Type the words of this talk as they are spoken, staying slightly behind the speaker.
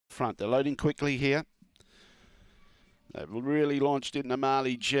front. They're loading quickly here. They've really launched into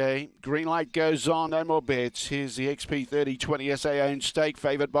Marley J. Green light goes on, no more bets. Here's the XP3020 SA owned stake,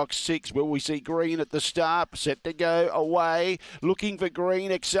 favourite box 6. Will we see green at the start? Set to go away. Looking for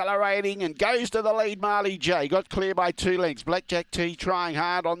green, accelerating and goes to the lead. Marley J got clear by 2 lengths. Blackjack T trying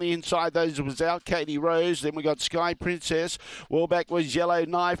hard on the inside. Those was out. Katie Rose. Then we got Sky Princess. Well back was Yellow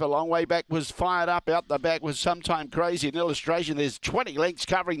Knife. A long way back was Fired Up. Out the back was Sometime Crazy. An illustration. There's 20 lengths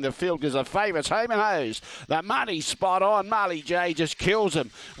covering the field because the favourites home and hose. The money spot on. Marley J just kills him.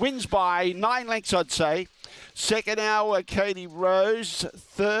 Wins by 9 lengths, I'd say. Second hour, Katie Rose.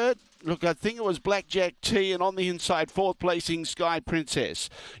 Third, look, I think it was Blackjack T, and on the inside, fourth placing Sky Princess.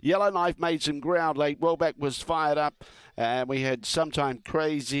 Yellow Knife made some ground late. Wellback was Fired Up. And we had Sometime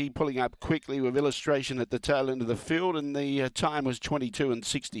Crazy pulling up quickly with illustration at the tail end of the field, and the time was 22 and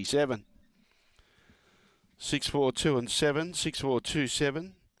 67. 6-4-2 and 7,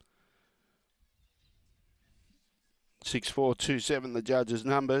 6-4-2-7. 6-4-2-7, the judges'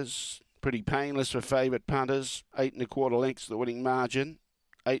 numbers. Pretty painless for favourite punters. 8 1/4 lengths, the winning margin.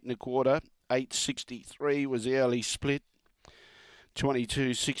 8 1/4, 8.63 was the early split.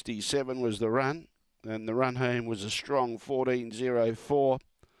 22.67 was the run. And the run home was a strong 14.04.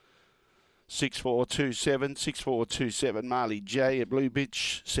 6-4-2-7, 6-4-2-7, Marley J, a Blue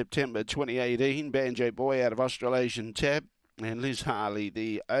Bitch, September 2018. Banjo Boy out of Australasian Tab. And Liz Harley,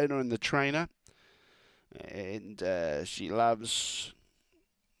 the owner and the trainer. And she loves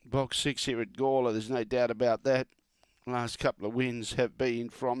box 6 here at Gawler. There's no doubt about that. Last couple of wins have been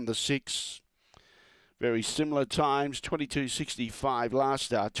from the 6. Very similar times. 22.65 last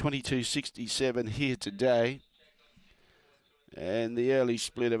start. 22.67 here today. And the early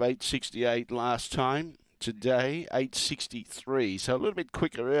split of 8.68 last time. Today, 8.63. So a little bit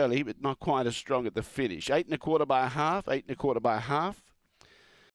quicker early, but not quite as strong at the finish. 8 1/4 by half. 8 1/4 by half.